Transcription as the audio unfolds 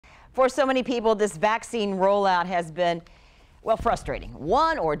For so many people, this vaccine rollout has been, well, frustrating.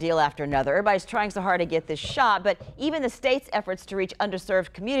 One ordeal after another. Everybody's trying so hard to get this shot, but even the state's efforts to reach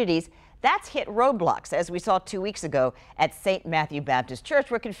underserved communities, that's hit roadblocks, as we saw 2 weeks ago at St. Matthew Baptist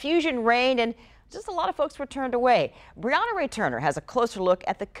Church, where confusion reigned and just a lot of folks were turned away. Brianna Ray Turner has a closer look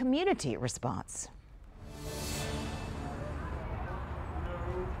at the community response.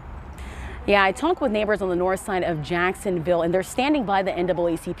 Yeah, I talked with neighbors on the north side of Jacksonville, and they're standing by the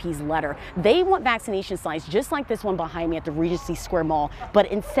NAACP's letter. They want vaccination sites just like this one behind me at the Regency Square Mall,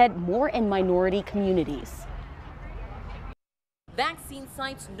 but instead more in minority communities. Vaccine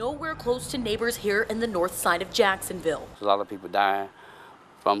sites nowhere close to neighbors here in the north side of Jacksonville. A lot of people dying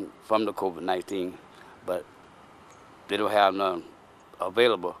from the COVID-19, but they don't have none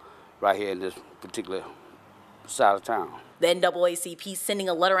available right here in this particular side of town. The NAACP sending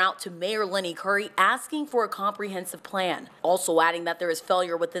a letter out to Mayor Lenny Curry asking for a comprehensive plan, also adding that there is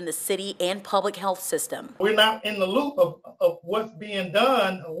failure within the city and public health system. We're not in the loop of what's being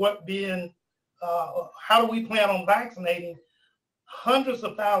done, how do we plan on vaccinating hundreds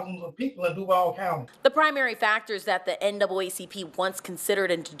of thousands of people in Duval County. The primary factors that the NAACP once considered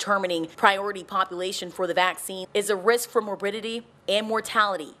in determining priority population for the vaccine is a risk for morbidity and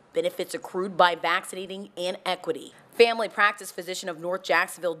mortality, benefits accrued by vaccinating, and equity. Family practice physician of North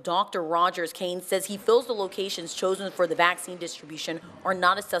Jacksonville, Dr. Rogers Kane, says he feels the locations chosen for the vaccine distribution are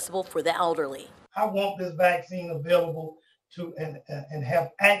not accessible for the elderly. I want this vaccine available to and have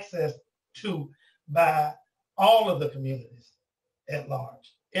access to by all of the communities at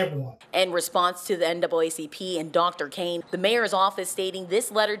large, everyone. In response to the NAACP and Dr. Kane, the mayor's office stating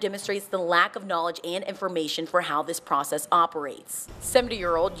this letter demonstrates the lack of knowledge and information for how this process operates.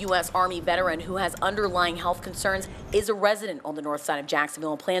 70-year-old U.S. Army veteran who has underlying health concerns is a resident on the north side of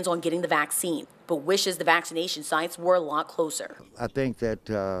Jacksonville and plans on getting the vaccine, but wishes the vaccination sites were a lot closer. I think that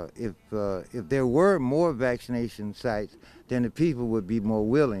if there were more vaccination sites, then the people would be more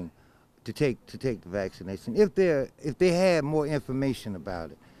willing to take the vaccination if they had more information about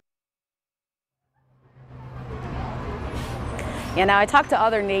it. Yeah, now I talked to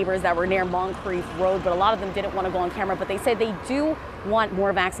other neighbors that were near Moncrief Road, but a lot of them didn't want to go on camera, but they said they do want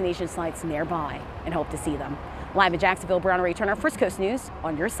more vaccination sites nearby and hope to see them. Live in Jacksonville, Brianna Ray Turner, First Coast News,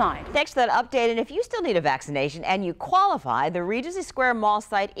 on your side. Thanks for that update. And if you still need a vaccination and you qualify, the Regency Square Mall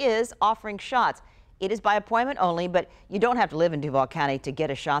site is offering shots. It is by appointment only, but you don't have to live in Duval County to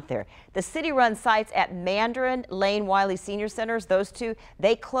get a shot there. The city-run sites at Mandarin, Lane Wiley Senior Centers, those two,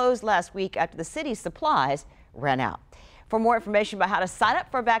 they closed last week after the city's supplies ran out. For more information about how to sign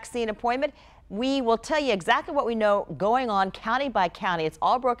up for a vaccine appointment, we will tell you exactly what we know going on county by county. It's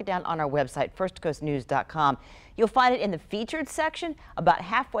all broken down on our website, firstcoastnews.com. You'll find it in the featured section about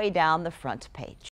halfway down the front page.